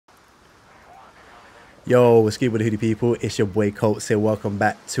Yo, what's good with the hoodie people? It's your boy Colts here. Welcome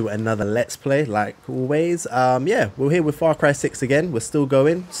back to another Let's Play, like always. Yeah, we're here with Far Cry 6 again. We're still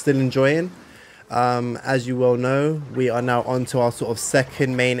going, still enjoying. As you well know, we are now on to our sort of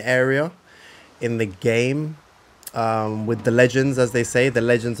second main area in the game, with the legends, as they say, the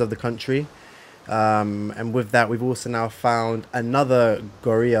legends of the country. And with that, we've also now found another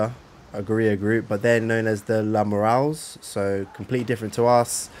a guerrilla group, but they're known as the La Morales, so completely different to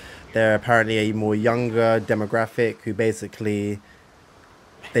us. They're apparently a more younger demographic who basically,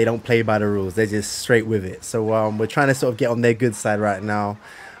 they don't play by the rules. They're just straight with it. So we're trying to sort of get on their good side right now.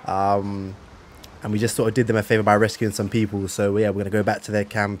 And we just sort of did them a favor by rescuing some people. So yeah, we're going to go back to their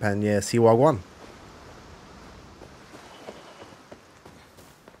camp and yeah, see what I won.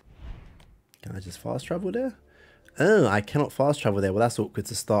 Can I just fast travel there? Oh, I cannot fast travel there. Well, that's awkward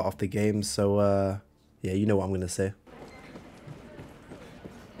to start off the game. So yeah, you know what I'm going to say.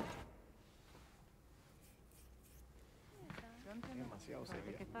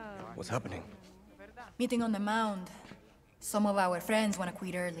 What's happening? Meeting on the mound. Some of our friends want to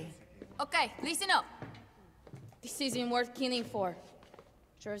quit early. Okay, listen up. This isn't worth killing for.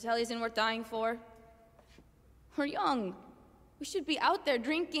 Sure as hell isn't worth dying for. We're young. We should be out there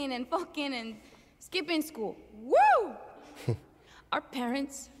drinking and fucking and skipping school. Woo! Our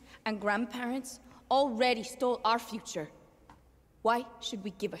parents and grandparents already stole our future. Why should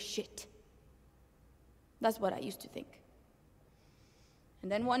we give a shit? That's what I used to think.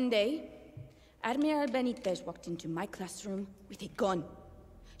 And then one day, Admiral Benitez walked into my classroom with a gun.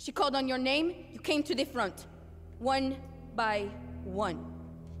 She called on your name, you came to the front. One by one.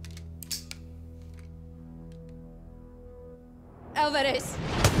 Alvarez.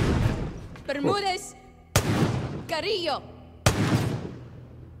 Bermudez. Carrillo.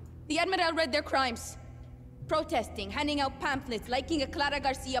 The Admiral read their crimes. Protesting, handing out pamphlets, liking a Clara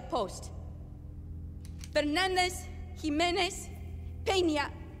Garcia post. Fernandez, Jimenez, Peña.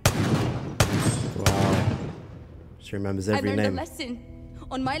 Wow. She remembers every name. I learned a lesson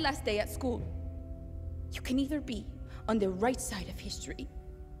on my last day at school. You can either be on the right side of history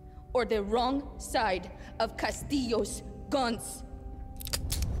or the wrong side of Castillo's guns.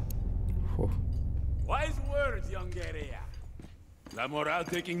 Whew. Wise words, young guerrilla. La Moral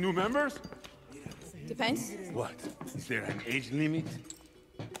taking new members? Depends. What? Is there an age limit?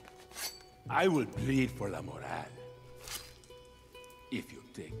 I will plead for La Moral. If you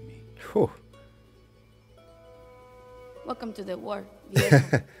take me. Whew. Welcome to the war, viejo.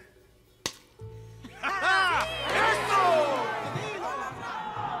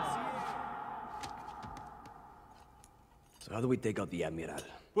 So how do we take out the Admiral?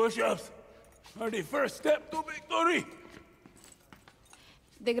 Push-ups are the first step to victory.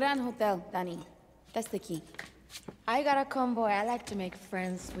 The Grand Hotel, Danny. That's the key. I got a convoy I like to make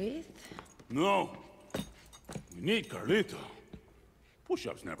friends with. No. We need Carlito.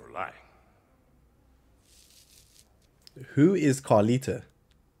 Push-ups never lie. Who is Carlita?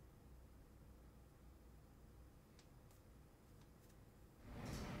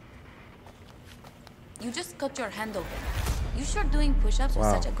 You just cut your hand open. You sure doing push-ups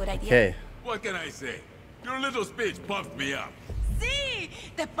was such a good idea? Okay. What can I say? Your little speech puffed me up. See?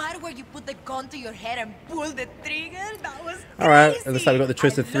 The part where you put the gun to your head and pull the trigger? That was crazy. Alright, it looks like we got the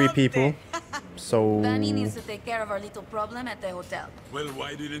choice of 3 loved people. it. So Danny needs to take care of our little problem at the hotel. Well,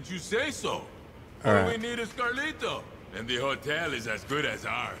 why didn't you say so? All All right. we need is Carlito. And the hotel is as good as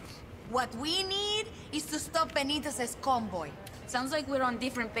ours. What we need is to stop Benitez's convoy. Sounds like we're on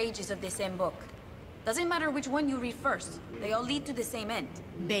different pages of the same book. Doesn't matter which one you read first. They all lead to the same end.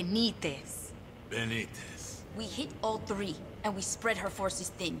 Benitez. Benitez. We hit all 3, and we spread her forces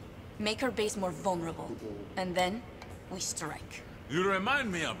thin. Make her base more vulnerable. And then, we strike. You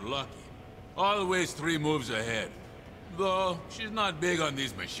remind me of Lucky. Always 3 moves ahead. Though, she's not big on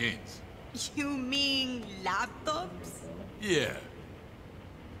these machines. You mean laptops? Yeah.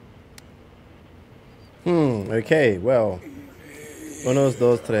 okay, well. Unos,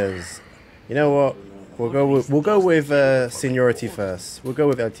 dos, tres. You know what? We'll go with seniority first. We'll go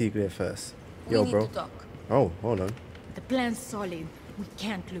with El Tigre first. We Yo, need bro. to talk. Oh, hold on. The plan's solid. We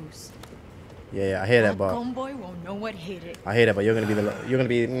can't lose. Yeah, I hear that, Our but convoy won't know what hit it. yeah,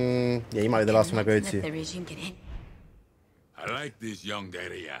 you might be the last one I go Let to. the regime get in. I like these young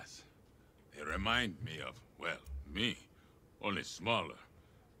guerrillas. They remind me of, well, me. Only smaller.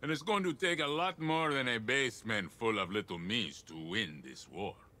 And it's going to take a lot more than a basement full of little me's to win this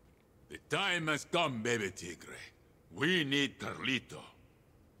war. The time has come, baby Tigre. We need Carlito.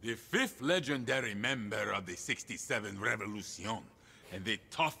 The 5th legendary member of the 67 Revolution, and the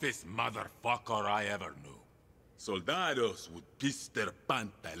toughest motherfucker I ever knew. Soldados would piss their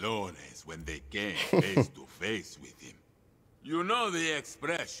pantalones when they came face to face with him. You know the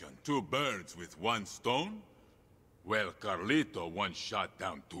expression, 2 birds with 1 stone? Well, Carlito once shot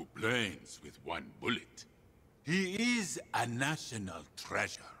down 2 planes with 1 bullet. He is a national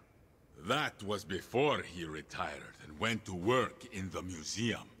treasure. That was before he retired and went to work in the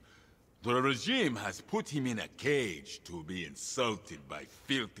museum. The regime has put him in a cage to be insulted by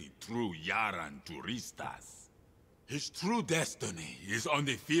filthy true Yaran turistas. His true destiny is on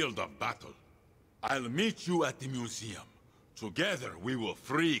the field of battle. I'll meet you at the museum. Together we will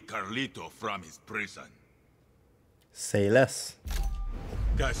free Carlito from his prison. Say less.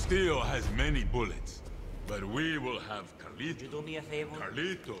 Castillo has many bullets, but we will have Carlito. Could you do me a favor?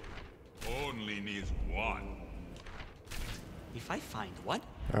 Carlito only needs 1. If I find one?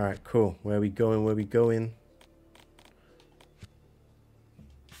 Alright, cool. Where we going? Where we going?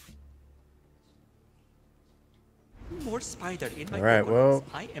 More spider in my Alright, well.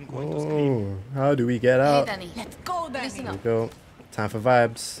 I am going to scream. Oh, how do we get Hey, out? Danny. Let's go, Danny. Listen Here we up. go. Time for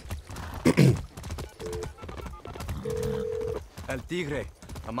vibes. El Tigre,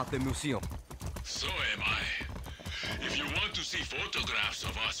 I'm at the museum. So am I. If you want to see photographs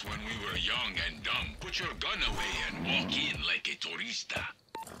of us when we were young and dumb, put your gun away and walk in like a turista.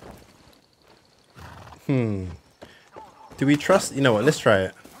 Do we trust? You know what? Let's try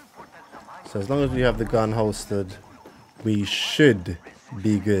it. So as long as we have the gun holstered, we should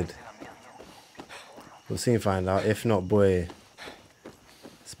be good. We'll soon find out. If not, boy,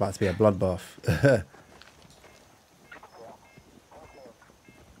 it's about to be a bloodbath.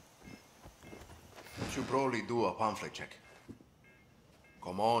 Should probably do a pamphlet check.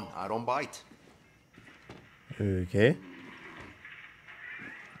 Come on, I don't bite. Okay.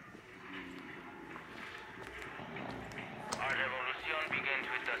 Our revolution begins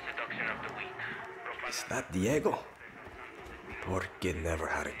with the seduction of the weak. Is that Diego? Poor kid never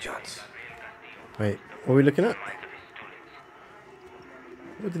had a chance. Wait, what are we looking at?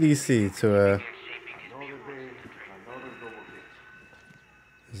 What did he see to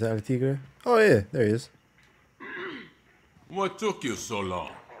Is that El Tigre? Oh yeah, there he is. What took you so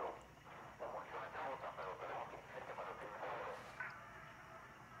long?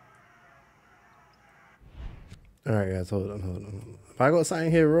 Alright guys, hold on. Have I got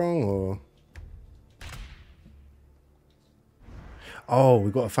something here wrong or? Oh,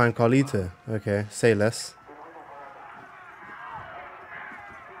 we got to find Carlito. Okay, say less.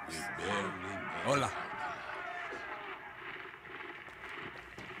 Hola.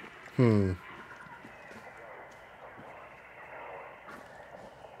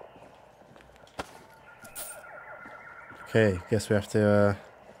 Okay, guess we have to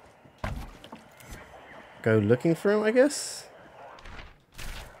go looking for him, I guess.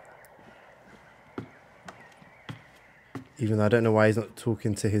 Even though I don't know why he's not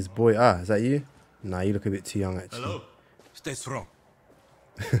talking to his boy. Ah, is that you? Nah, you look a bit too young actually. Hello. Stay strong.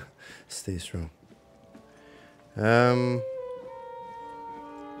 Stay strong.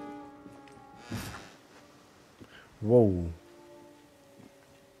 Whoa.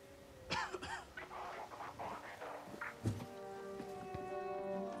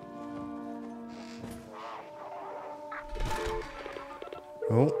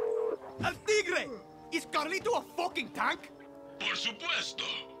 Oh. El Tigre! Is Carlito a fucking tank? Por supuesto.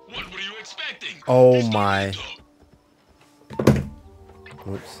 What were you expecting? Oh It's my. Carlito.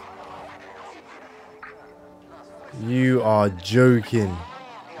 Whoops. You are joking.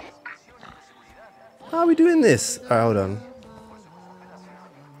 How are we doing this? Alright, hold on.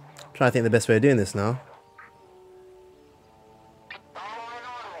 Trying to think the best way of doing this now.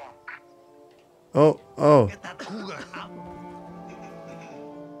 Oh. Oh.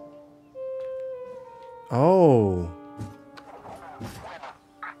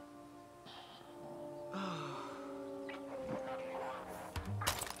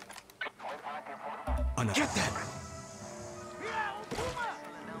 Get that!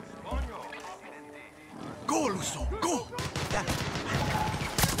 Go, Luso, go!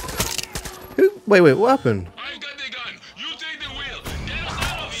 Wait, what happened? I got the gun. You take the wheel. Get us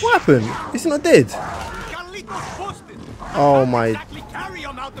out of here. What happened? He's not dead. Carlito's busted! Oh my. Exactly carry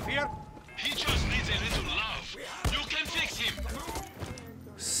him out of here! He just needs a little love. You can fix him.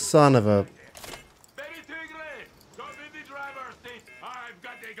 Son of a. Baby Tigre, come in the driver's seat. I've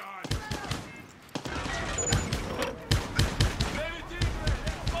got the gun. Baby Tigre,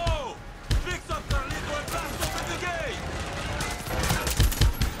 let's go. Fix up Carlito and blast open the gate.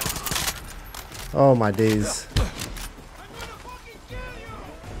 Oh my days.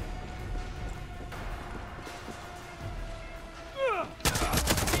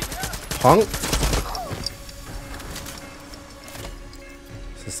 Punk.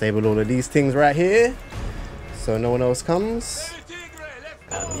 Disable all of these things right here, so no one else comes.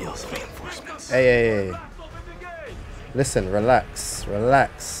 Meals reinforcements. Hey. Listen, relax.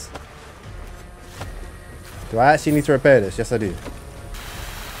 Do I actually need to repair this? Yes, I do.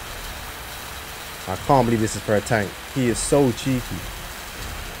 I can't believe this is for a tank. He is so cheeky.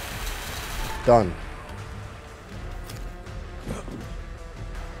 Done.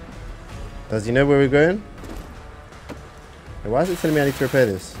 Does he know where we're going? Hey, why is it telling me I need to repair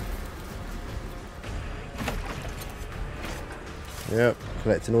this? Yep,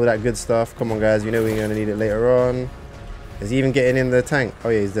 collecting all that good stuff. Come on, guys. You know we're going to need it later on. Is he even getting in the tank? Oh,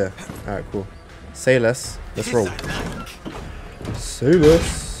 yeah, he's there. Alright, cool. Say less. Let's roll. Say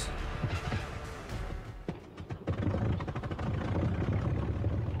less.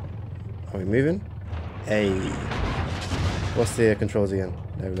 Are we moving? Hey. What's the controls again?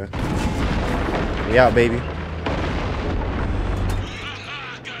 There we go. We out, baby.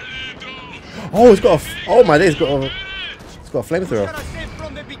 Oh, it's got a... Oh, my days. It's got a flamethrower.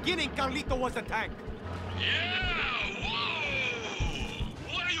 From the beginning, Carlito was a tank.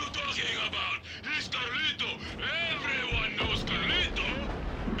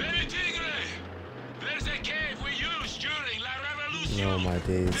 Oh my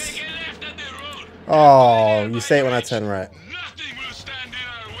days. Oh, you say it when I turn right.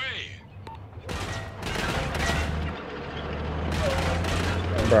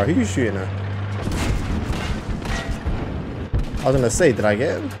 Bro, who you shooting at? I was gonna say, did I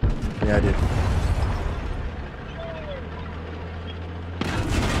get him? Yeah, I did.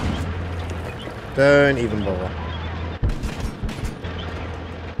 Don't even bother.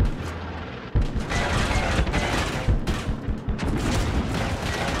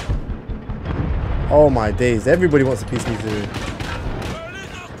 Oh my days, everybody wants a piece of me too.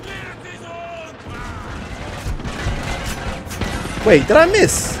 Wait, did I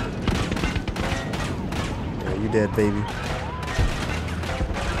miss? Yeah, you dead, baby.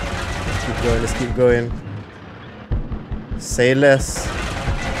 Let's keep going. Say less.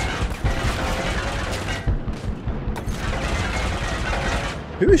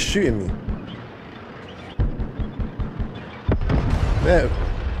 Who is shooting me? There.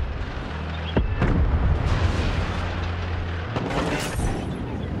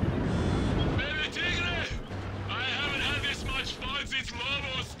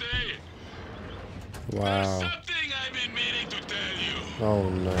 Wow. Oh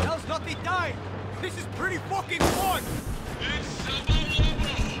no. Now's not the time. This is pretty fucking fun.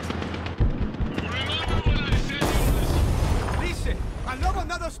 Listen, I love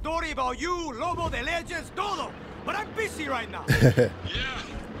another story about you, Lobo, the legends, todo. But I'm busy right now. Yeah,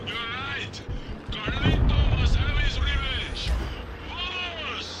 you're right. Carlito must have his revenge.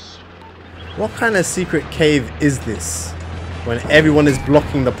 Vamos! What kind of secret cave is this when everyone is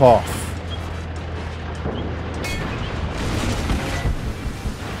blocking the path?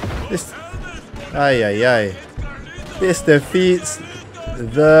 This, ay. This defeats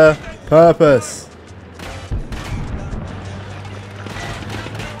the purpose.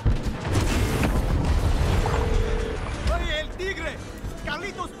 Hey, El Tigre!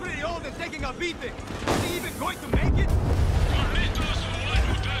 Carlito's pretty old and taking a beating. Is he even going to make it? Carlito's the one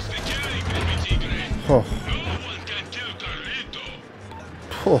who does the killing, baby Tigre. Oh. No one can kill Carlito.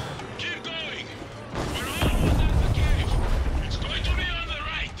 Oh. Keep going. We're almost at the cave. It's going to be on the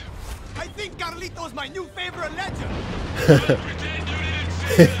right. I think Carlito's my new favorite legend. Pretend you didn't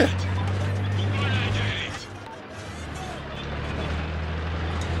say that. But I get it.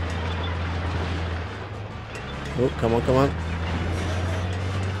 Oh, come on.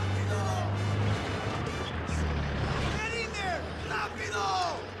 Get in there! Rapido!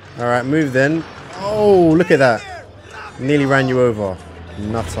 Alright, move then. Oh, look at that. Nearly ran you over.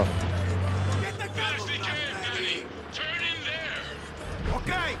 Nutter. Get the There's the cave, Danny. Turn in there.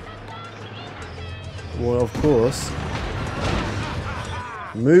 Okay. Well, of course.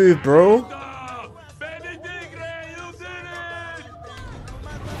 Move, bro. Baby Tigre, you did it!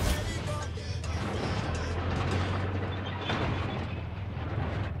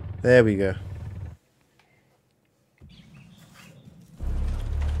 There we go.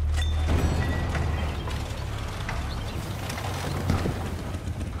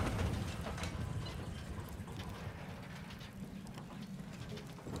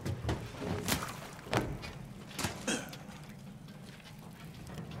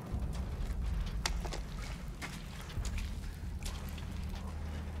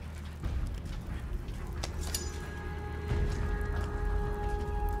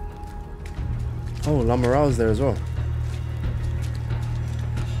 Oh, La Morale's there as well.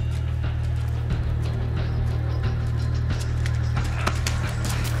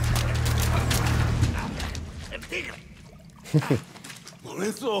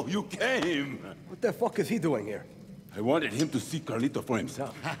 Lorenzo, you came. What the fuck is he doing here? I wanted him to see Carlito for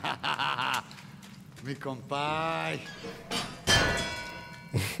himself. Mi compay.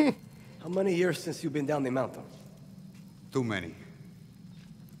 How many years since you've been down the mountain? Too many.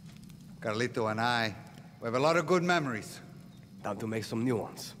 Carlito and I, we have a lot of good memories. Time to make some new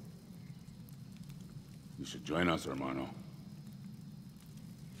ones. You should join us, hermano.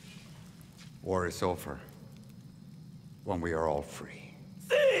 War is over. When we are all free.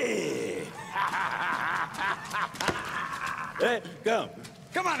 Hey, come.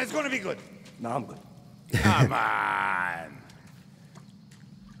 Come on, it's gonna be good. No, I'm good. Come on.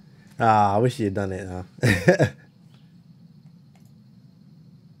 Ah, I wish you'd done it, huh?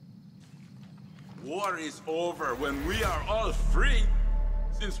 War is over when we are all free.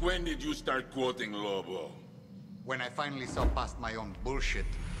 Since when did you start quoting Lobo? When I finally saw past my own bullshit,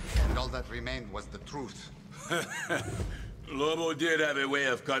 and all that remained was the truth. Lobo did have a way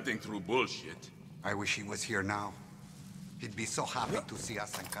of cutting through bullshit. I wish he was here now. He'd be so happy to see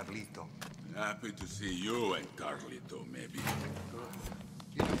us and Carlito. Happy to see you and Carlito, maybe.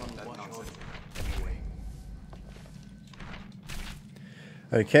 You don't want that nonsense anyway.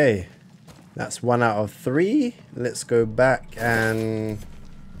 Okay, that's 1 out of 3. Let's go back and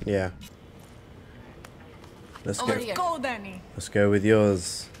yeah. Let's Over go. here. Go, Danny. Let's go with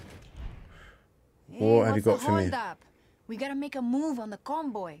yours. What have you got for me? Up? We gotta make a move on the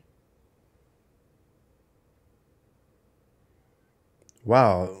convoy.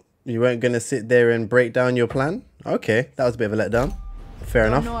 Wow, you weren't gonna sit there and break down your plan? Okay, that was a bit of a letdown. Fair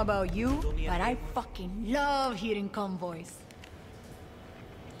Don't enough. know about you, but I fucking love hearing convoys.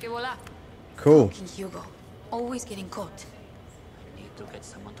 Que vola. Cool. Fucking Hugo. Always getting caught. Need to get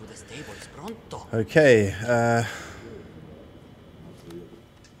someone to the stables pronto. Okay,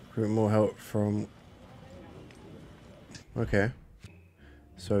 recruit more help from. Okay.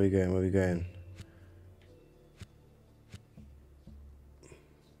 So where we going? Where we going?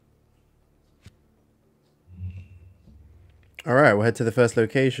 Alright, we'll head to the first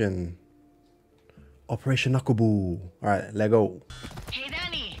location. Operation Knuckleball. Alright, let go. Hey,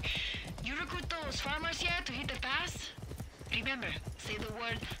 Danny. You recruit those farmers yet to hit the pass? Remember, say the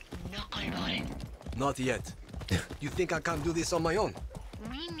word knuckleball. Not yet. You think I can do this on my own?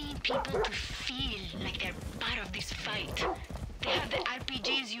 We need people to feel like they're part of this fight. They have the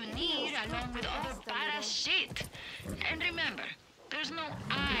RPGs you need along with other badass shit. And remember, there's no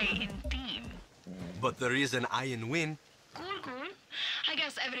I in team. But there is an I in win. Cool, cool. I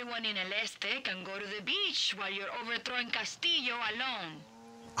guess everyone in El Este can go to the beach while you're overthrowing Castillo alone.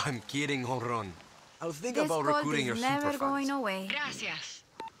 I'm kidding, Honron. I'll think This about gold recruiting your is never superfans. going away. Gracias.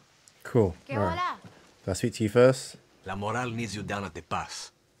 Cool. Que Alright. vola. Do I speak to you first? La Moral needs you down at the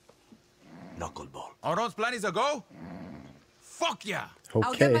pass. Knuckleball. Auron's plan is a go? Fuck yeah.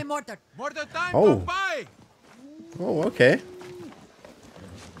 I'll get my Okay. mortar. Mortar time, Oh. goodbye. Oh, okay.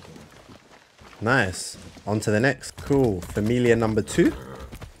 Nice. On to the next. Cool. Familia number 2.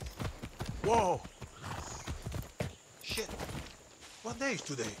 Whoa. Shit. What day is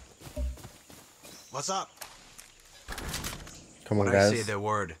today? What's up? Come on, When I say guys. the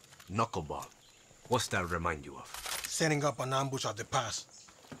word knuckleball, what's that remind you of? Setting up an ambush at the pass,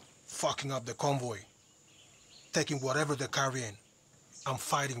 fucking up the convoy, taking whatever they're carrying, and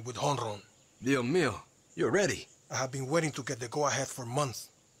fighting with Honron. Dios mío, you're ready. I have been waiting to get the go-ahead for months.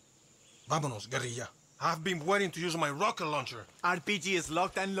 Vámonos, guerrilla. I've been waiting to use my rocket launcher. RPG is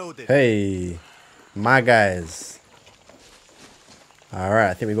locked and loaded. Hey, my guys. Alright,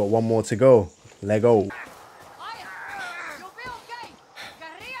 I think we got one more to go. Let go.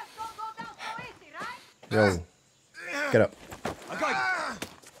 Yo. Get up.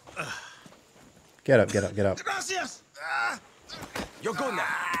 Get up, get up, get up. Gracias. You're good now.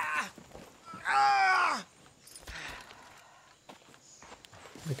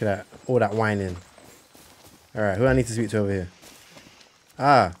 Look at that. All that whining. Alright, who I need to speak to over here?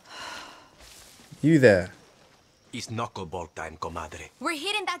 Ah. You there. It's knuckleball time, comadre. We're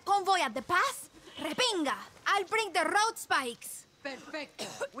hitting that convoy at the pass? Repinga! I'll bring the road spikes. Perfecto.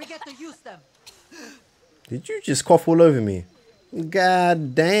 We get to use them. Did you just cough all over me?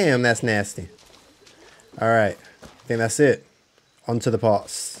 God damn, that's nasty. Alright, I think that's it. On to the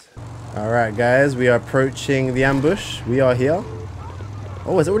parts. Alright, guys, we are approaching the ambush. We are here.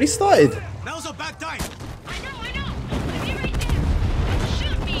 Oh, it's already started. Now's a bad time. I know. I'll be right there.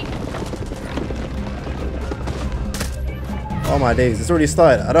 Shoot me. Oh my days, it's already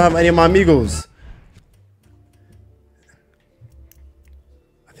started. I don't have any of my amigos.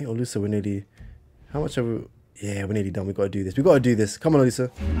 I think Olusa, we're nearly... How much have we... Yeah, we're nearly done. We gotta do this. We gotta do this. Come on, Olusa.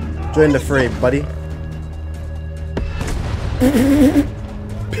 Join the fray, buddy.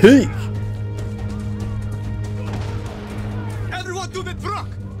 Peak. Everyone to the truck.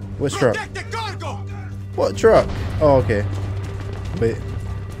 Which truck? Protect the cargo. What truck? Oh, okay. Wait.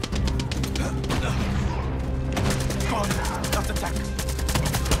 Let's attack.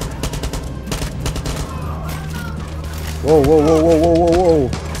 Whoa, whoa, whoa, whoa, whoa, whoa, whoa.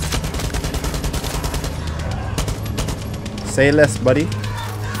 Say less, buddy.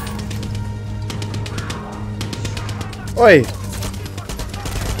 Oi!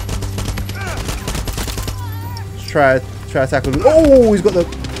 Let's try to tackle. Oh, he's got the.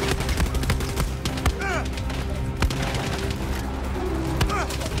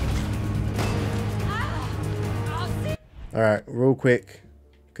 Alright, real quick,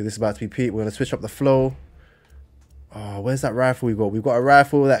 because this is about to be peak. We're going to switch up the flow. Oh, where's that rifle we got? We've got a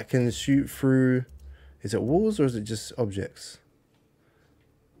rifle that can shoot through. Is it walls or is it just objects?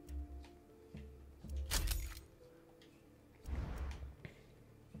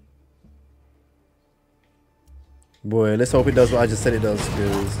 Boy, let's hope it does what I just said it does.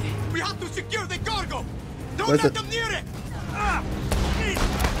 Cause we have to secure the cargo. Don't where's let them near it.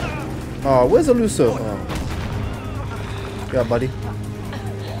 Oh, where's Aluso? Oh. Yeah, buddy.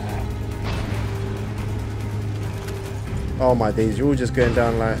 Oh my days, you're all just going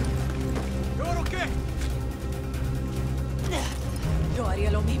down like. You're okay.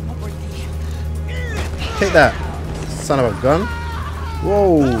 Take that, son of a gun.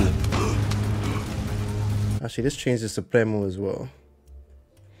 Whoa. Actually, this changes to play mode as well.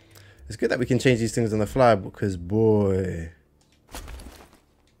 It's good that we can change these things on the fly because, boy.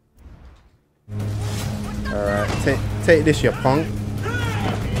 Alright, take this, you punk.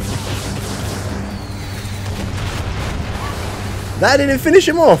 That didn't finish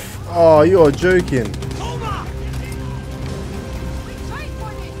him off. Oh, you're joking.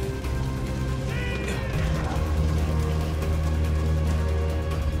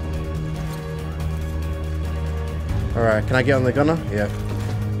 Alright, can I get on the gunner? Yeah.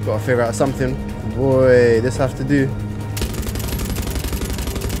 Gotta figure out something. Boy, this have to do.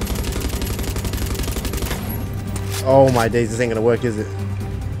 Oh my days, this ain't gonna work, is it?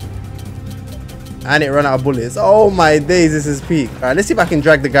 And it ran out of bullets. Oh my days, this is peak. Alright, let's see if I can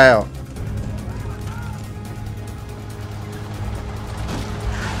drag the guy out.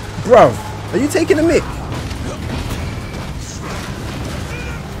 Bruv, are you taking a mic?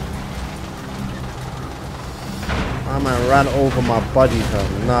 My man ran over my body,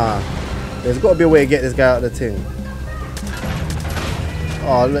 fam. Nah. There's got to be a way to get this guy out of the thing.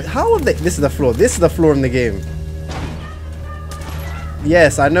 Oh, look. How have they... This is the floor. This is the floor in the game.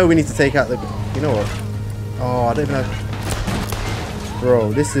 Yes, I know we need to take out the... You know what? Oh, I don't even know.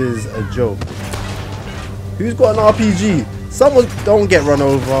 Bro, this is a joke. Who's got an RPG? Someone... Don't get run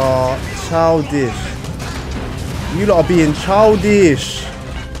over. Childish. You lot are being childish.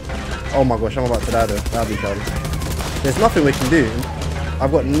 Oh my gosh, I'm about to die though. That'll be childish. There's nothing we can do.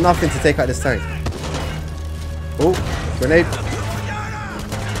 I've got nothing to take out this tank. Oh, grenade.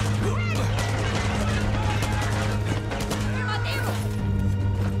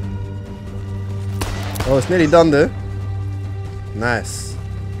 Oh, it's nearly done though. Nice.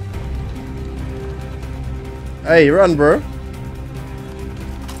 Hey, run, bro.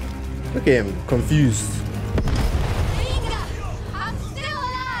 Look at him, confused. I'm still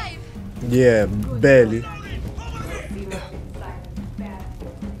alive. Yeah, barely.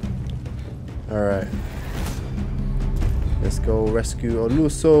 Alright. Let's go rescue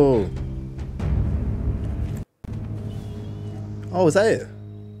Oluso. Oh, is that it?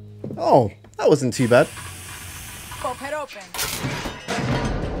 Oh, that wasn't too bad. Pop it open.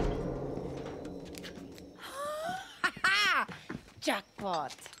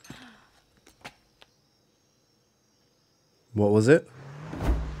 Jackpot. What was it?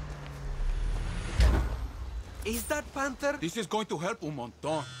 Is that Panther? This is going to help un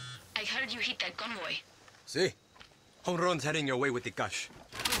montón. I heard you hit that convoy. See? Honron's heading your way with the cash.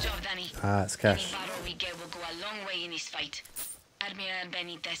 Good job, Danny. Ah, it's cash. Any battle we get will go a long way in this fight. Admiral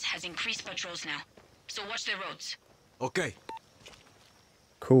Benitez has increased patrols now, so watch the roads. Okay.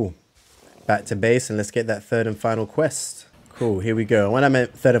 Cool. Back to base and let's get that third and final quest. Cool, here we go. When I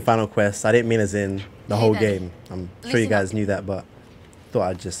meant third and final quest, I didn't mean as in the whole game. I'm sure you guys knew that, but thought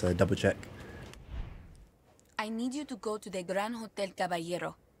I'd just double check. I need you to go to the Gran Hotel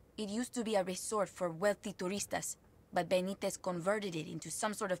Caballero. It used to be a resort for wealthy turistas, but Benitez converted it into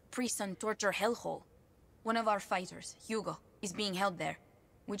some sort of prison torture hellhole. One of our fighters, Hugo, is being held there,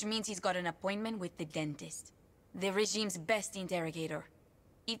 which means he's got an appointment with the dentist, the regime's best interrogator.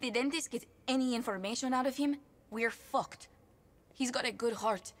 If the dentist gets any information out of him, we're fucked. He's got a good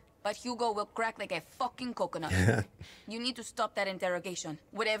heart, but Hugo will crack like a fucking coconut. You need to stop that interrogation,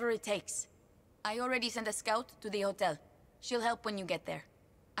 whatever it takes. I already sent a scout to the hotel. She'll help when you get there.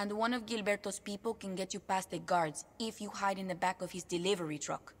 And one of Gilberto's people can get you past the guards if you hide in the back of his delivery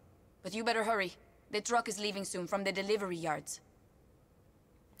truck. But you better hurry. The truck is leaving soon from the delivery yards.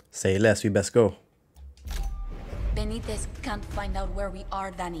 Say less, we best go. Benitez can't find out where we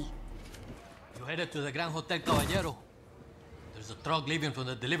are, Danny. You headed to the Grand Hotel Caballero. There's a truck leaving from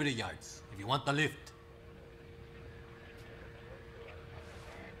the delivery yards, if you want the lift.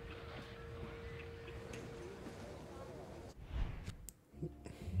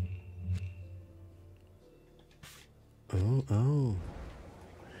 Oh.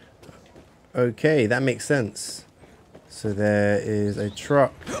 Okay, that makes sense. So there is a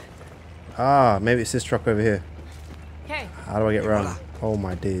truck. Ah, maybe it's this truck over here. Hey. How do I get around? Oh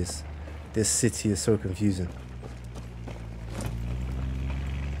my days. This city is so confusing.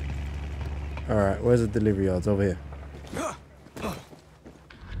 Alright, where's the delivery yards? Over here.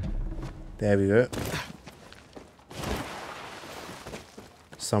 There we go.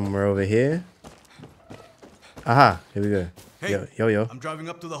 Somewhere over here. Aha, here we go. Hey, yo. I'm driving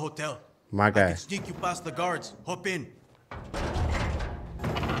up to the hotel. My guy. I can sneak you past the guards. Hop in.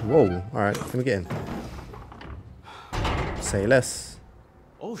 Whoa, alright, let me get in. Say less.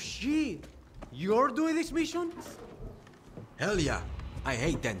 Oh shit! You're doing this mission? Hell yeah. I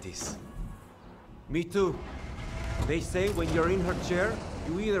hate dentists. Me too. They say when you're in her chair,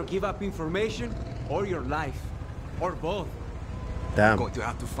 you either give up information or your life. Or both. Damn. I'm going to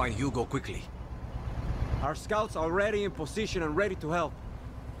have to find Hugo quickly. Our scouts are already in position and ready to help.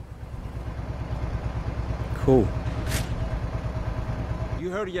 Cool. You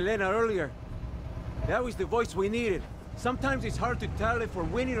heard Yelena earlier. That was the voice we needed. Sometimes it's hard to tell if we're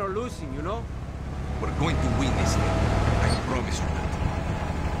winning or losing, you know? We're going to win this thing. I promise you that.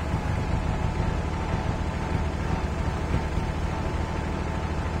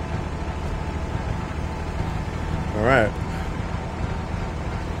 Alright.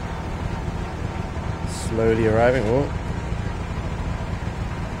 Slowly arriving. Oh.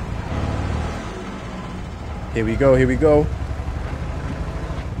 Here we go, here we go.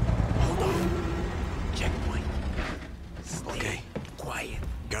 Hold on. Checkpoint. Okay, quiet.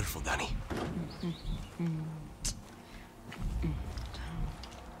 Careful, Danny.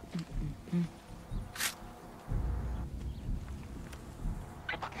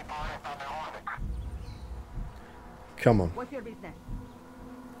 Come on. What's your business?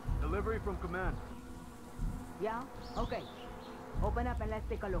 Delivery from command. Yeah? Okay. Open up and let's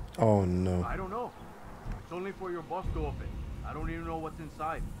take a look. Oh no. I don't know. It's only for your boss to open. I don't even know what's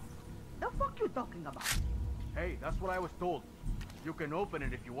inside. The fuck you talking about? Hey, that's what I was told. You can open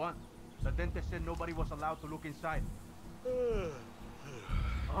it if you want. The dentist said nobody was allowed to look inside.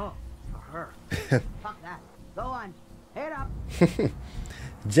 Oh, for her. Fuck that. Go on. Head up.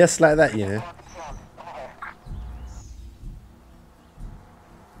 Just like that, you know.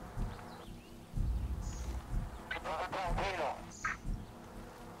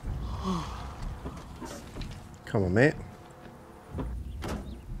 Come on, mate.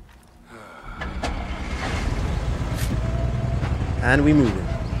 And we moving.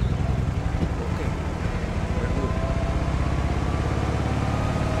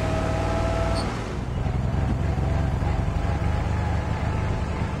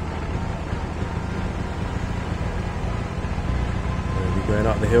 We're going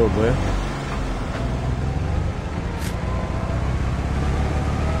up the hill, boy.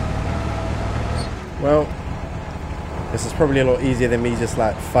 Well, this is probably a lot easier than me just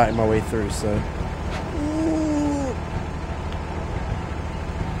like fighting my way through, so.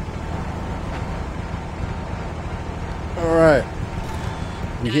 Alright.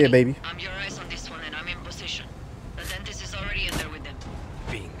 We here, baby. I'm your eyes on this one and I'm in position. The dentist is already in there with them.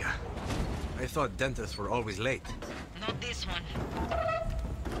 Binga. I thought dentists were always late. Not this one.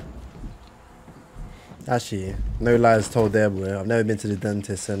 Actually, no lies told there, boy. I've never been to the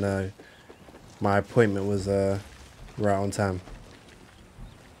dentist and my appointment was right on time.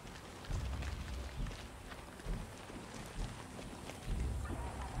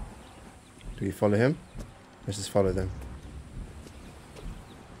 Do we follow him? Let's just follow them.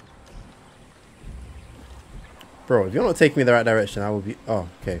 Bro, if you're not taking me the right direction, I will be... Oh,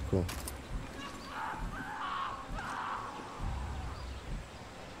 okay, cool.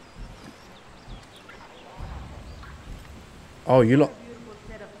 Oh, you lot...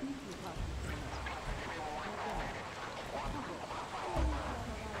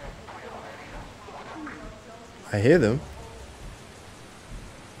 I hear them.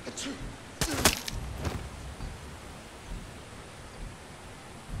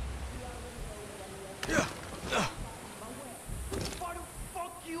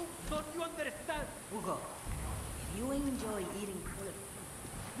 Fuck you! Don't you understand? Hugo, if you enjoy eating clips,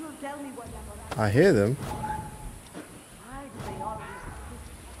 you'll tell me what I hear them. Why do they always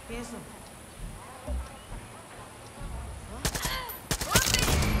kiss them?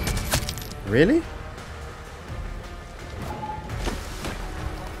 Really?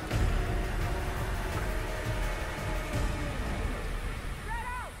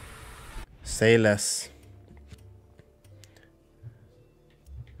 Say less.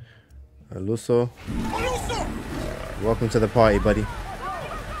 Aluso. Welcome to the party, buddy.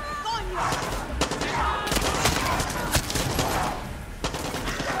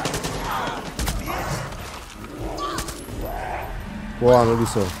 Go on,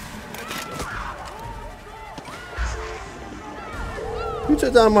 Aluso. Who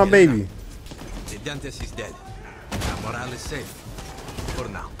took down my baby? Benitez is dead. Morale is safe. For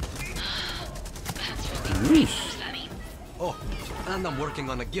now. Yeesh. Oh, and I'm working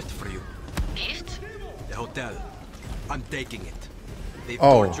on a gift for you. Gift? The hotel. I'm taking it. They've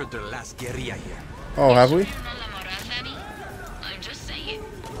Oh. tortured their last guerrilla here. Oh, have we? I'm just saying.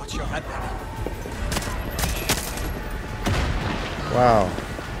 What's your head, Danny? Wow.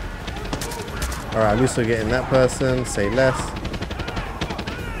 Alright, at least we're getting that person. Say less.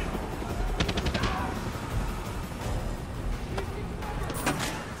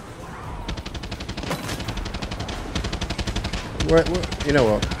 Where, you know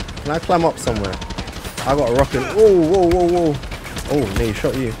what? Can I climb up somewhere? I got a rocket. Oh, whoa, whoa, whoa. Oh, no, he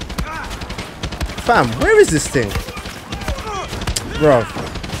shot you. Fam, where is this thing? Bruv.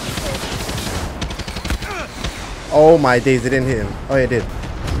 Oh my days, it didn't hit him. Oh, it did.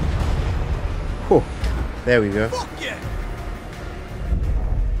 Whew. There we go.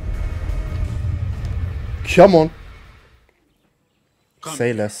 Come on.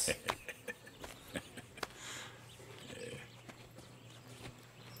 Say less.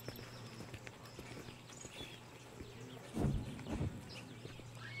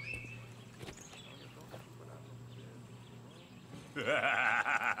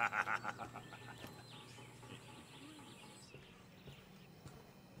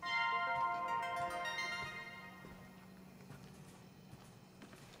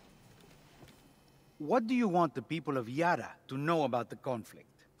 What do you want the people of Yara to know about the conflict?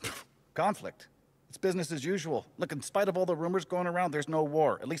 Conflict? It's business as usual. Look, in spite of all the rumors going around, there's no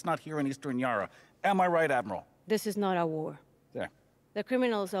war. At least not here in Eastern Yara. Am I right, Admiral? This is not a war. There. The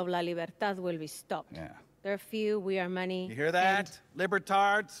criminals of La Libertad will be stopped. Yeah. They're few, we are many. You hear that?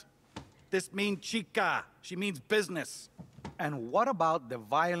 Libertards? This means chica. She means business. And what about the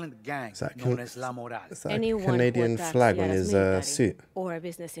violent gang known as La Moral? Is that a Anyone Canadian who attacks flag on Yara's his military suit? or a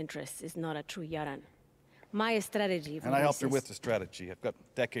business interest is not a true Yaran. My strategy for And I helped her this with the strategy. I've got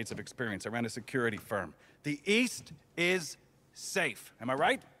decades of experience. I ran a security firm. The East is safe. Am I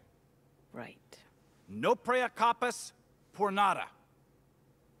right? Right. No prea capas por nada.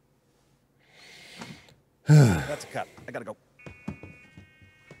 That's a cut. I gotta go.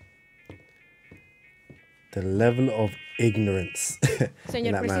 The level of ignorance. in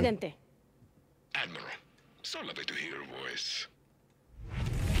Señor that man. Presidente. Admiral, so lovely to hear your voice.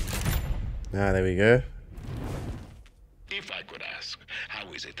 Ah, there we go. If I could ask, how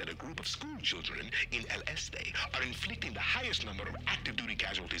is it that a group of school children in El Este are inflicting the highest number of active duty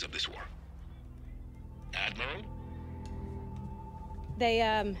casualties of this war? Admiral? They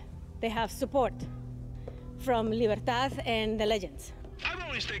have support from Libertad and the Legends. I've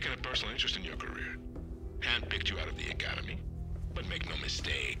always taken a personal interest in your career. Handpicked you out of the academy. But make no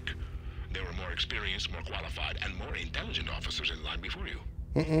mistake, there were more experienced, more qualified, and more intelligent officers in line before you.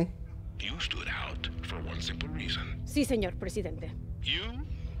 You stood out for one simple reason. Sí, señor Presidente. You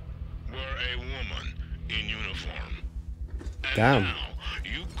were a woman in uniform. And Damn. now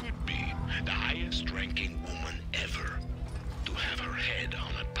you could be the highest-ranking woman ever to have her head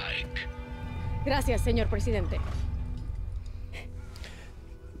on a pike. Gracias, señor Presidente.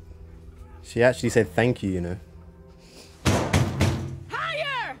 She actually said thank you, you know.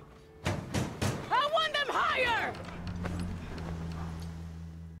 Higher! I want them higher!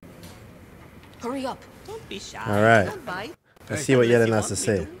 Hurry up. Don't be shy. All right. Don't bite. Let's see what Yellen has to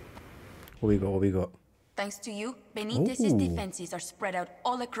say. What we got? What we got? Thanks to you, Benitez's Ooh. defenses are spread out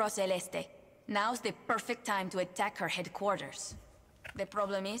all across El Este. Now's the perfect time to attack her headquarters. The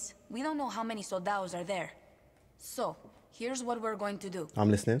problem is, we don't know how many soldados are there. So, here's what we're going to do. I'm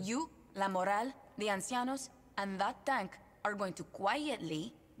listening. You, La Moral, the Ancianos, and that tank are going to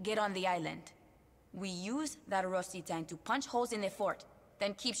quietly get on the island. We use that Rossi tank to punch holes in the fort,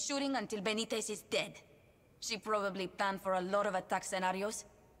 then keep shooting until Benitez is dead. She probably planned for a lot of attack scenarios,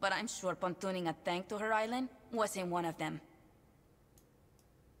 but I'm sure pontooning a tank to her island wasn't one of them.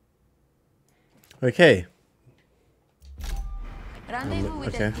 Okay. Rendezvous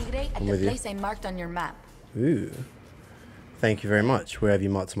with El Tigre at the place I marked on your map. Ooh. Thank you very much. Where have you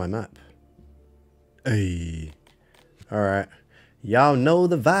marked my map? Hey. Alright. Y'all know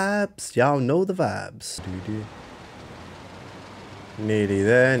the vibes. Y'all know the vibes. Doo-doo. Nearly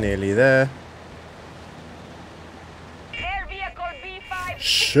there, nearly there.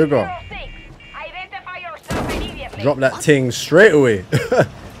 Sugar. Drop that ting straight away.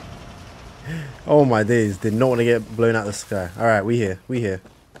 Oh my days. Did not want to get blown out of the sky. Alright, we here. We here.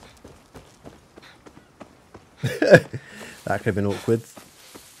 That could have been awkward.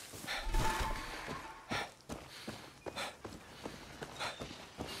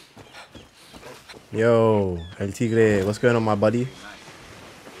 Yo, El Tigre, what's going on, my buddy? You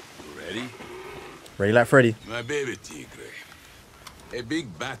ready? Ready like Freddy. My baby Tigre. A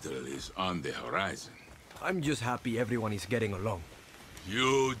big battle is on the horizon. I'm just happy everyone is getting along.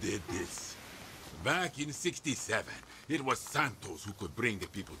 You did this. Back in '67, it was Santos who could bring the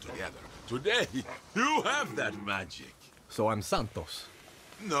people together. Today, you have that magic. So I'm Santos.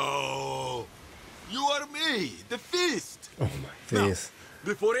 No, you are me, the Fist. Oh my days.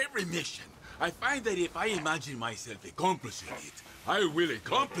 Now, before every mission, I find that if I imagine myself accomplishing it, I will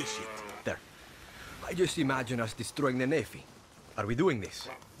accomplish it. There. I just imagine us destroying the Navy. Are we doing this?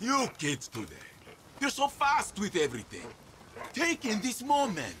 You kids today, you're so fast with everything. Take in this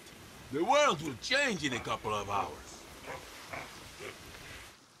moment. The world will change in a couple of hours.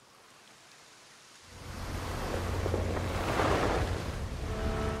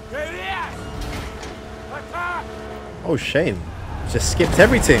 Oh, Shane. Just skipped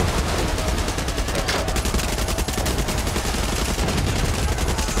everything.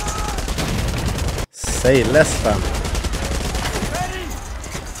 Say less, fam.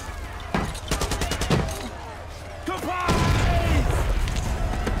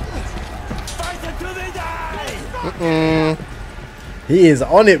 He is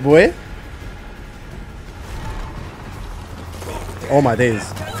on it, boy. Oh my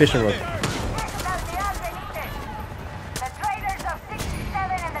days. Fishing rod.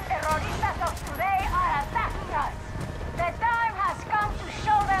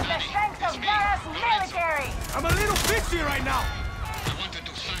 I'm a little fishy right now. I wanted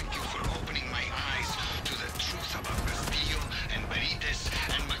to thank you for opening my eyes to the truth about Castillo and Benitez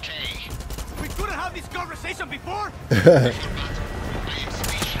and McKay. We couldn't have this conversation before. And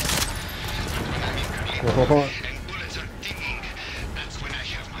bullets are dinging. That's when I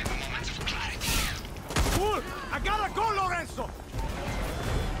have my moments of clarity. Cool. I gotta go, Lorenzo.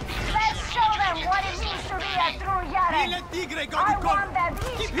 Let's show them what it means to be a true Yaran. I want that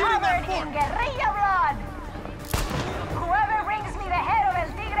beach covered in guerrilla blood. Whoever brings me the head of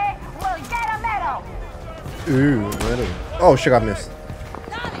El Tigre will get a medal. Ooh, medal. Oh shit, I missed.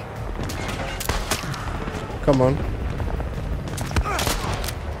 Come on.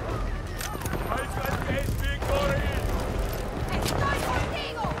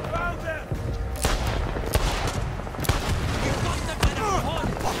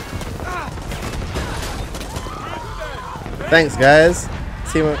 Thanks, guys.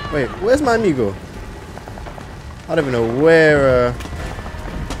 See what? Wait, where's my amigo? I don't even know where.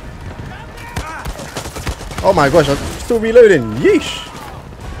 Oh my gosh, I'm still reloading. Yeesh.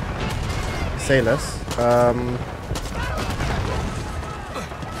 Say less. Alright,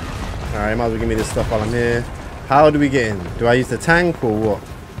 might as well give me this stuff while I'm here. How do we get in? Do I use the tank or what?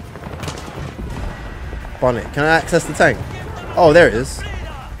 Bonnet. Can I access the tank? Oh, there it is.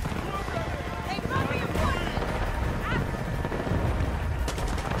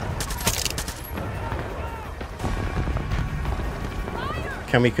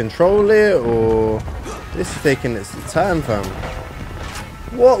 Can we control it, or this is taking its time, fam?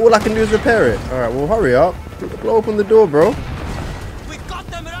 What? All I can do is repair it. All right, well, hurry up. Blow open the door, bro. We got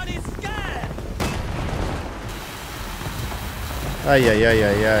them running scared. Ay, ay, ay,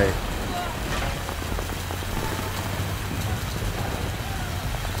 ay, ay.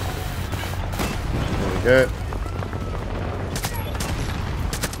 There we go.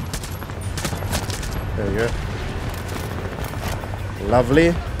 There we go.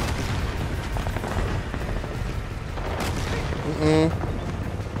 Lovely.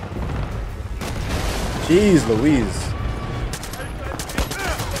 Jeez Louise.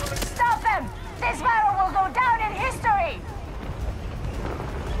 Stop them! This battle will go down in history!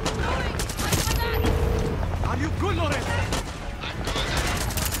 Are you good, Lorenzo?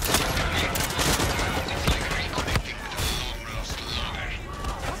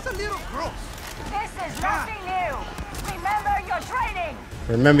 What's a little gross? This is nothing new! Remember your training!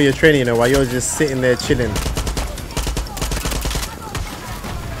 Remember your training, you know, while you're just sitting there chilling.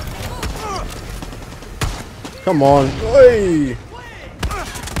 Come on. Oi!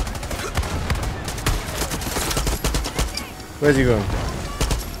 Where's he going?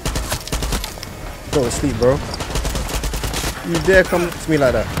 Go to sleep, bro. You dare come to me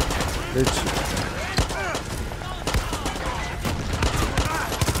like that, bitch.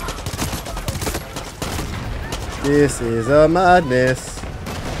 This is a madness.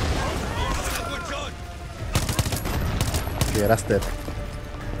 Yeah, that's dead.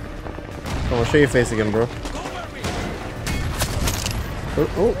 Come on, show your face again, bro. Oh,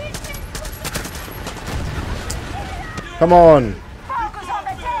 oh. Come on. Focus on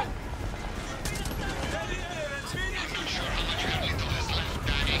the tank.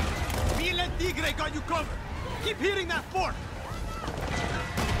 Mille Tigre got you covered. Keep hitting that fort.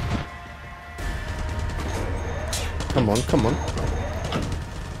 Come on, come on.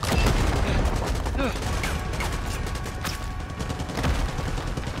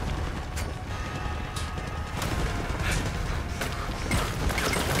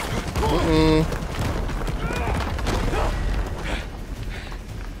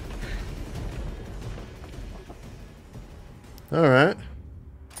 Alright.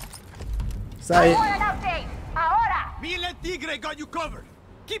 I want an update. Ahora. Mille Tigre got you covered.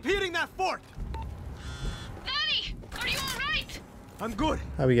 Keep hitting that fort. Daddy, are you alright? I'm good.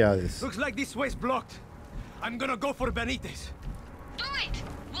 How we get out of this? Looks like this way's blocked. I'm gonna go for Benitez. Do it.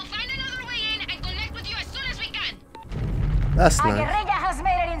 We'll find another way in and connect with you as soon as we can. That's Our nice. guerrilla has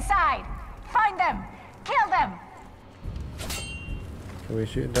made it inside. Find them. Kill them. Can we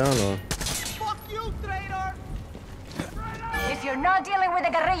shoot it down or? Fuck you, traitor! If you're not dealing with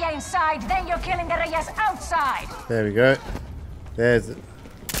the guerrilla inside, then you're killing guerrillas outside. There we go. There's it.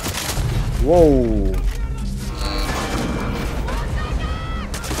 Whoa.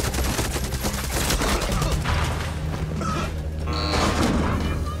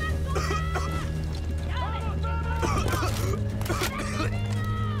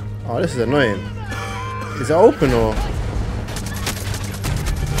 Oh, this is annoying. Is it open or?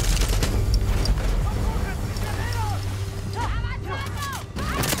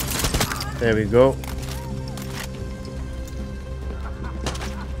 There we go.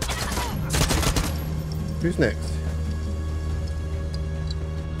 Who's next?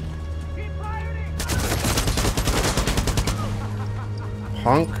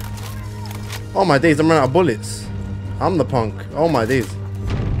 Punk? Oh my days, I'm running out of bullets. I'm the punk. Oh my days.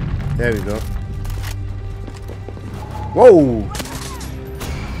 There we go. Whoa!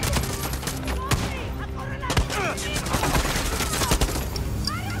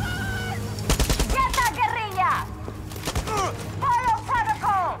 Get that guerrilla. Follow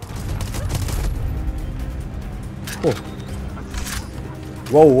protocol. Oh.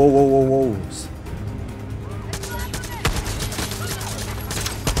 Whoa, whoa, whoa, whoa, whoa.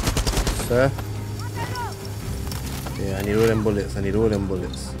 Sir? Yeah, I need all them bullets. I need all them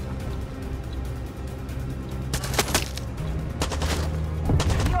bullets.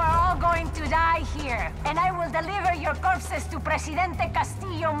 You are all going to die here, and I will deliver your corpses to Presidente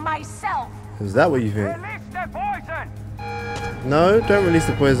Castillo myself. Is that what you think? Release the poison! No, don't release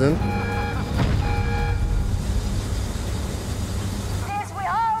the poison. This will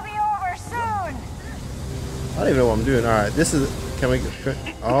all be over soon. I don't even know what I'm doing. Alright, this is... Can we...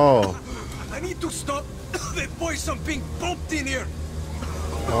 Oh. I need to stop the poison being pumped in here.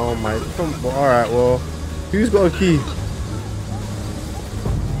 Oh my... Alright, well... Who's got a key?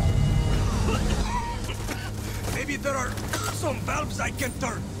 Maybe there are some valves I can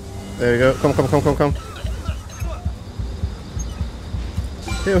turn. There we go. Come, come, come, come, come.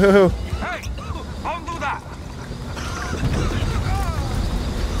 Heal, heal, heal. Hey, don't do that.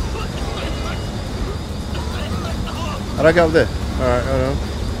 How'd I get up there? Alright, hold on.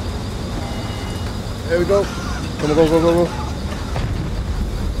 There we go. Come on, go, go, go, go.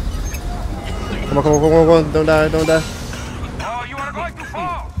 Come on, come on, come on, come on. Don't die, don't die. Oh, you are going to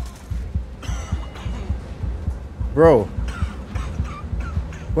fall. Bro.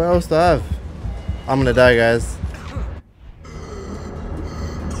 What else do I have? I'm gonna die, guys.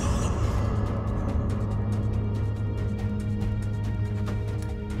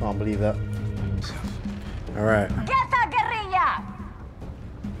 Can't believe that. Alright. Get that guerrilla.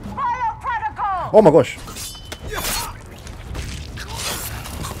 Follow protocol. Oh my gosh. Yeah.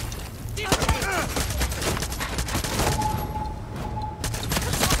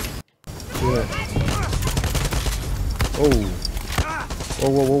 Oh. Whoa,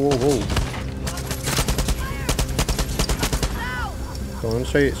 whoa, whoa, whoa, whoa. Go on,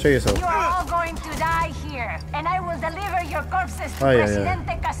 show yourself. You are all going to die here, here, and I will deliver your corpses to Oh, yeah,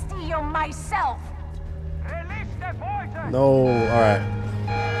 Presidente Castillo myself. No, alright.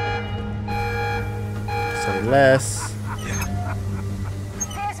 Say less.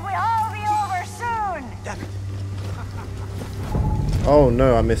 This will all be over soon. Oh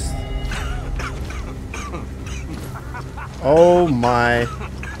no, I missed. Oh my.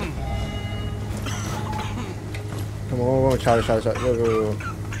 Come on, Charlie. Go.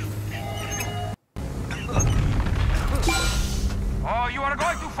 Oh, you are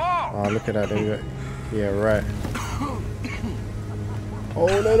going too far. Oh, look at that. There you go. Yeah, right. Oh,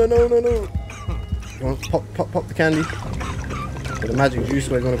 no. Come on, pop the candy. Or the magic juice,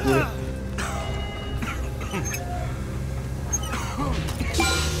 what you gonna call it.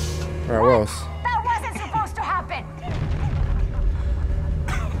 Alright, what else? That wasn't supposed to happen.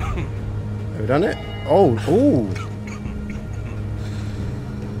 Have we done it? Oh, ooh.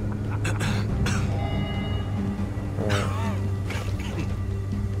 Alright.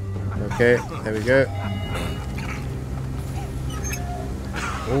 Okay, there we go.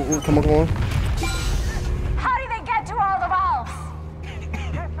 Oh, come on. How did they get to all the valves?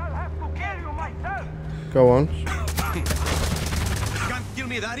 Go on. Can't kill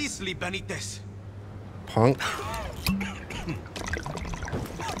me that easily, Benitez. Punk.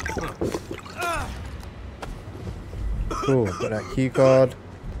 Cool, got that key card.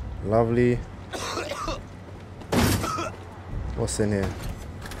 Lovely. What's in here?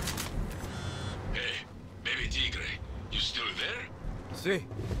 See,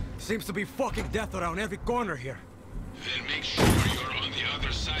 seems to be fucking death around every corner here. Then make sure you're on the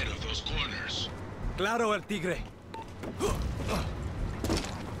other side of those corners. Claro, El Tigre.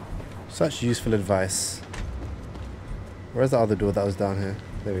 Such useful advice. Where's the other door that was down here?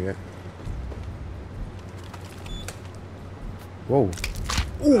 There we go. Whoa.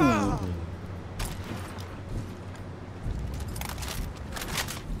 Ooh.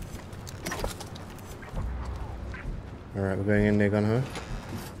 Alright, we're going in there, Gunho.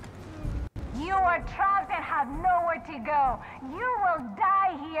 You are trapped and have nowhere to go. You will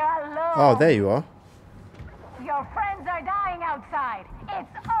die here alone. Oh, there you are. Your friends are dying outside.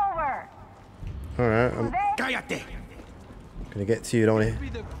 It's over. Alright, I'm gonna get to you, don't I?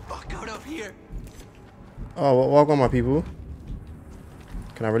 Get the fuck out of here. Oh, welcome, my people.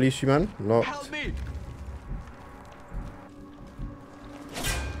 Can I release you, man? Locked. Help me.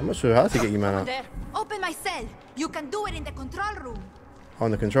 I'm not sure how to get you, man, out. Open my cell. You can do it in the control room. Oh,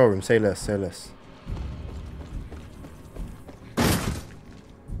 in the control room. Say less, say less.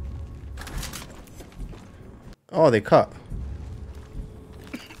 Oh, they cut.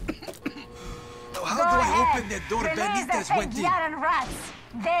 How do I open the door Benitez went in? Yaran rats.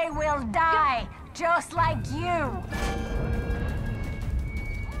 They will die, just like you.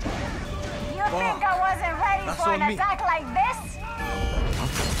 You think I wasn't ready for an attack like this?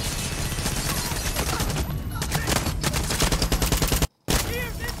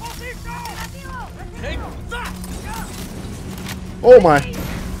 Oh my.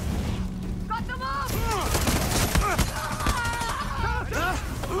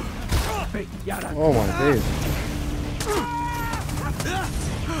 Oh my days.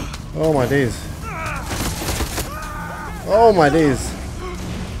 Oh my days. Oh my days.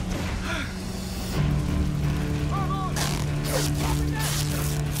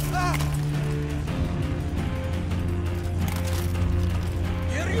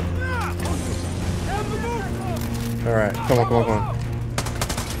 Alright, come on.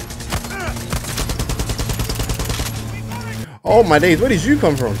 Oh my days, where did you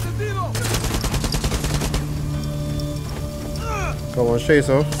come from? Come on, show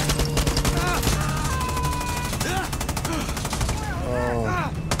yourself.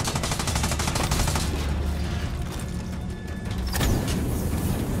 Oh.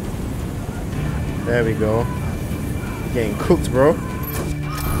 There we go. Getting cooked, bro.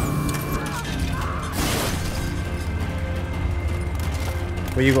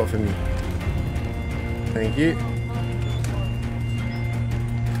 What you got for me? Thank you.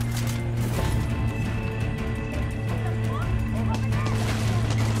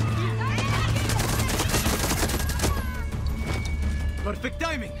 Perfect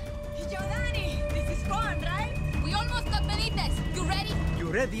timing. Giovanni, this is fun, right? We almost got Benitez. You ready?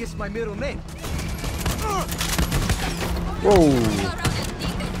 You ready is my middle name. Whoa.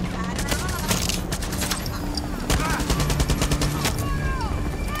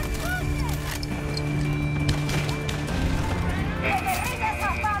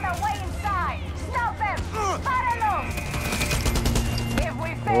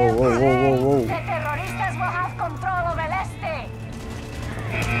 Whoa. The terroristas will have control of El Este.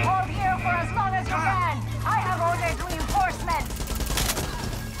 Hold here for as long as you can.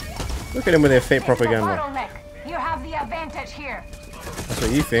 Look at them with their fake propaganda. You have the advantage here. That's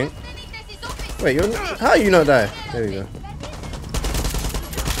what you think. Wait, you're how you not die? There we go.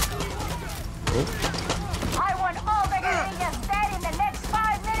 Oh. I want all the guerrillas dead in the next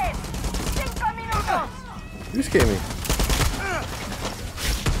 5 minutes. 5 minutos. You scared me.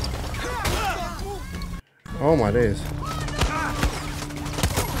 Oh my days.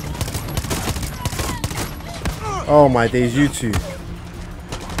 Oh my days, you two.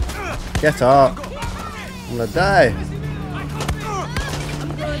 Get up. I'm gonna die.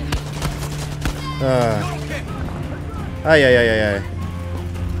 Ay, ay, ay, ay, ay.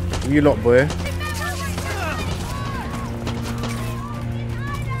 You lot, boy.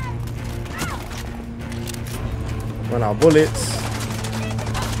 Run out of bullets.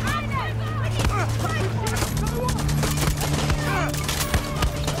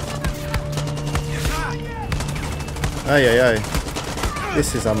 Ay, ay, ay.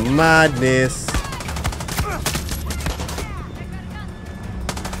 This is a madness.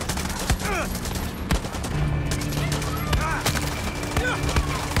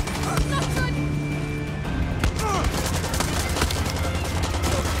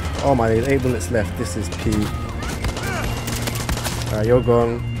 Oh my, there's 8 bullets left. This is peak. Alright, you're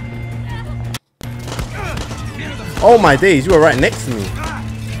gone. Oh my days, you were right next to me.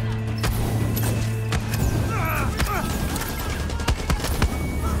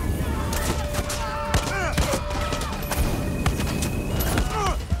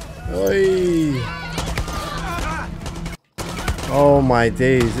 Oi. Oh my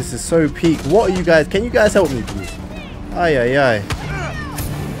days, this is so peak. What are you guys? Can you guys help me, please? Ay, ay, ay.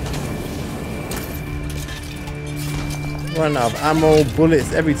 Run out of ammo,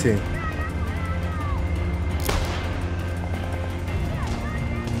 bullets, everything.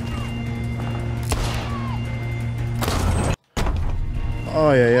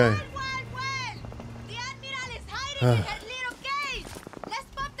 Oh yeah, yeah. The Admiral is hiding in that little cave. Let's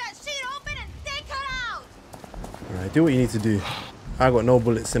pop that shit open and take her out. Alright, do what you need to do. I got no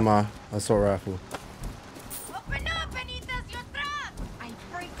bullets in my assault rifle. Open up, Benitez, you're trapped. I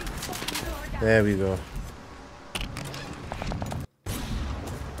break this fucking door down. There we go.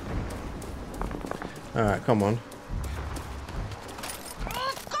 Alright, come on.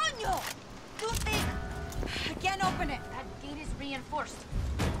 Oh, coño! Too thick. I can't open it. That gate is reinforced.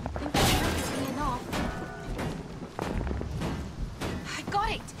 I think that's perfectly enough. I got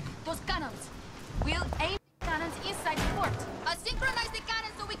it. Those cannons. We'll aim the cannons inside the fort. Synchronize the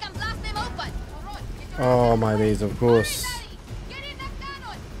cannons so we can blast them open. Oh my days, of course.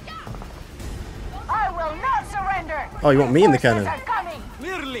 I will not surrender. Oh, you want me in the cannon?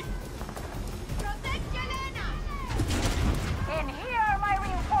 Clearly. And here are my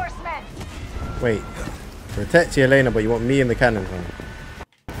reinforcements. Wait. Protect Yelena, but you want me in the cannon, huh?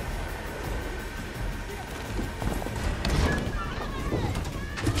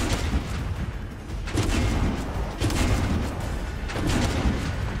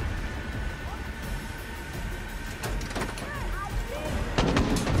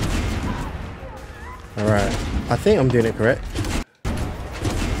 Alright. I think I'm doing it correct.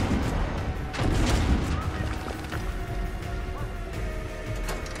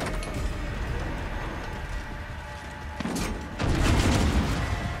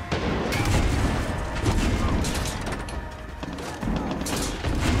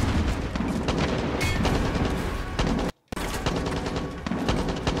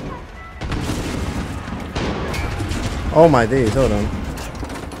 Oh my days, hold on.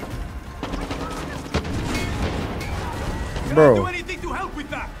 Bro. Do anything to help with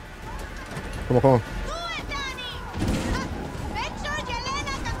that. Come on, come on. Do it, Danny. Make sure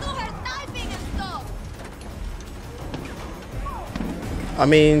Yelena can do her typing and stuff. I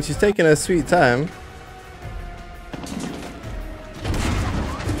mean, she's taking her sweet time.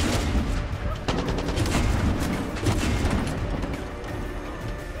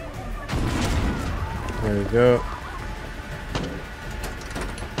 There we go.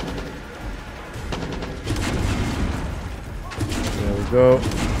 There we go.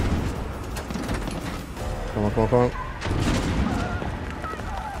 Come on, come on, come on.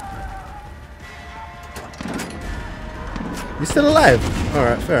 You're still alive?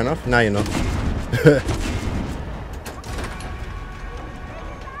 Alright, fair enough. Now you're not.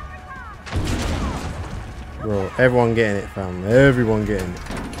 Bro, everyone getting it, fam. Everyone getting it.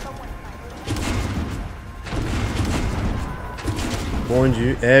 Warned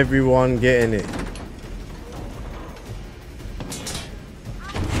you, everyone getting it.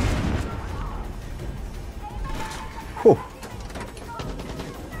 Whew.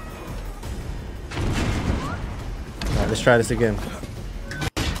 Alright, let's try this again.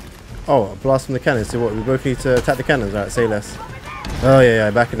 Oh, a blast from the cannon. So what? We both need to attack the cannons. Alright, say less. Oh yeah,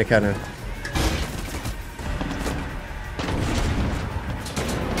 back in the cannon.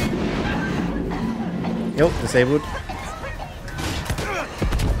 Yep, disabled.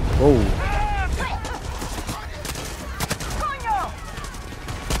 Whoa.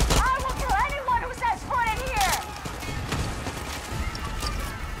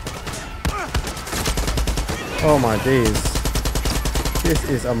 Oh my days. This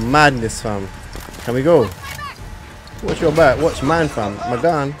is a madness, fam. Can we go? Watch your back. Watch man, fam. My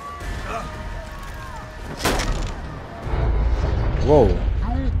gun. Whoa.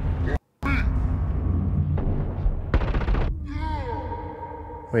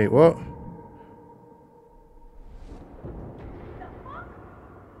 Wait, what?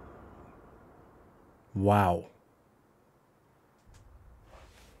 Wow.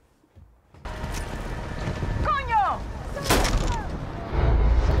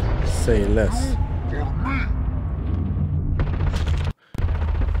 Say less.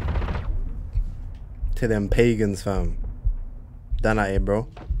 To them pagans, fam. Done at it, bro.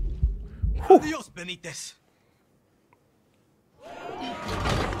 Adios, Benitez.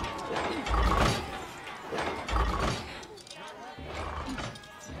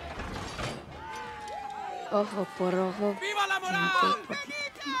 Ojo por ojo. Viva la moral!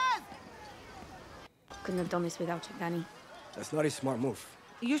 Couldn't have done this without you, Danny. That's not a smart move.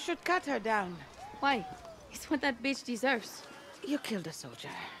 You should cut her down. Why? It's what that bitch deserves. You killed a soldier.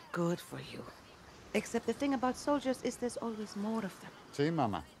 Good for you. Except the thing about soldiers is there's always more of them. See,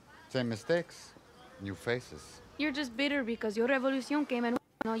 Mama. Same mistakes. New faces. You're just bitter because your revolution came and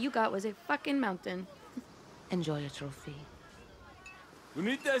all you got was a fucking mountain. Enjoy your trophy.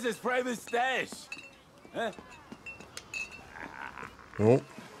 Benitez's private stash. Huh? Oh.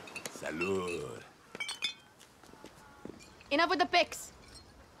 Salud. Enough with the pics.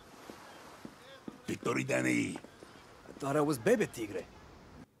 Victory, Danny. I thought I was Baby Tigre.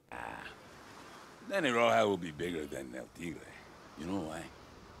 Danny Roja will be bigger than El Tigre. You know why?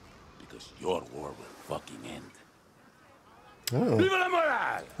 Because your war will fucking end. Oh. Viva la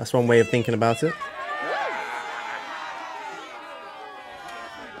moral! That's one way of thinking about it.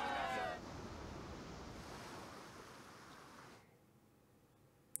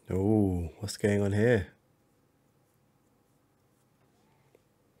 Oh, what's going on here?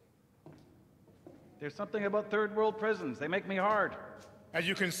 There's something about third world prisons. They make me hard. As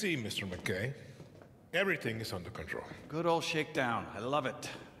you can see, Mr. McKay, everything is under control. Good old shakedown. I love it.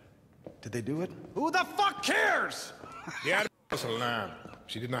 Did they do it? Who the fuck cares? The Admiral was a lamb.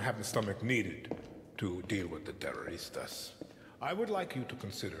 She did not have the stomach needed to deal with the terroristas. I would like you to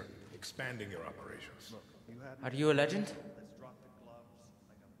consider expanding your operations. Are you a legend?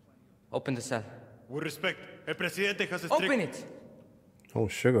 Open the cell. With respect, El Presidente has a strict... Open it! Oh,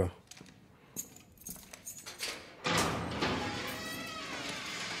 sugar.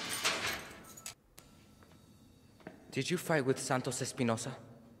 Did you fight with Santos Espinosa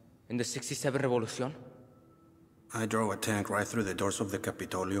in the 67 Revolution? I drove a tank right through the doors of the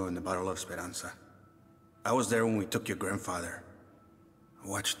Capitolio in the Battle of Esperanza. I was there when we took your grandfather. I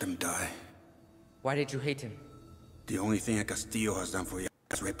watched him die. Why did you hate him? The only thing a Castillo has done for you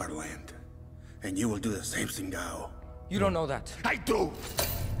is rape our land. And you will do the same thing, Gao. You don't know that. I do!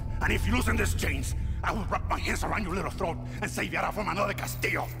 And if you loosen these chains, I will wrap my hands around your little throat and save Yara from another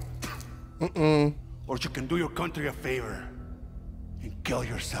Castillo. Or you can do your country a favor and kill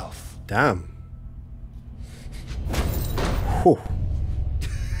yourself. Damn. Whew.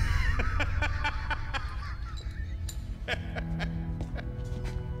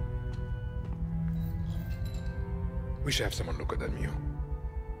 We should have someone look at that mule.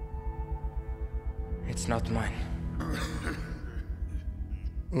 It's not mine.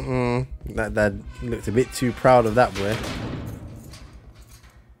 That looked a bit too proud of that boy.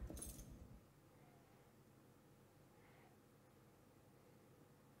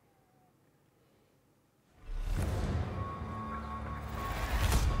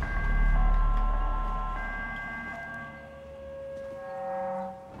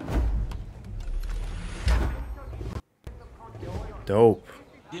 Dope.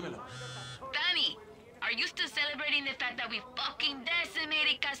 Danny, are you still celebrating the fact that we fucking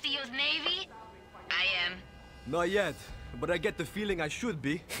decimated Castillo's navy? I am. Not yet, but I get the feeling I should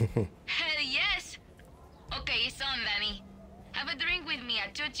be. Hell yes! Okay, it's on, Danny. Have a drink with me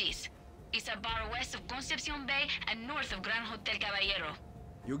at Chuchi's. It's a bar west of Concepcion Bay and north of Gran Hotel Caballero.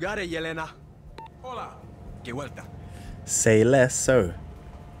 You got it, Yelena. Hola. Que vuelta. Say less. So,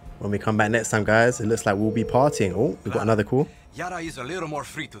 when we come back next time, guys, it looks like we'll be partying. Oh, we got another call. Yara is a little more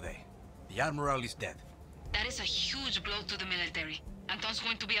free today. The Admiral is dead. That is a huge blow to the military. Anton's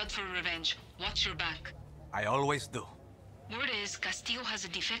going to be out for revenge. Watch your back. I always do. Word is, Castillo has a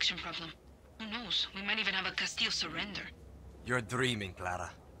defection problem. Who knows? We might even have a Castillo surrender. You're dreaming,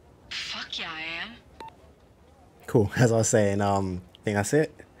 Clara. Fuck yeah, I am. Cool. As I was saying, I think that's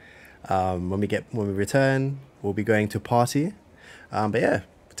it. When we return, we'll be going to party. But yeah,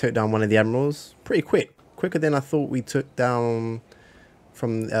 took down one of the admirals pretty quicker than I thought we took down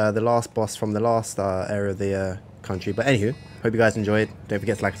from the last boss from the last area of the country. But anywho, hope you guys enjoyed. Don't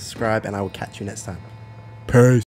forget to like and subscribe, and I will catch you next time. Peace.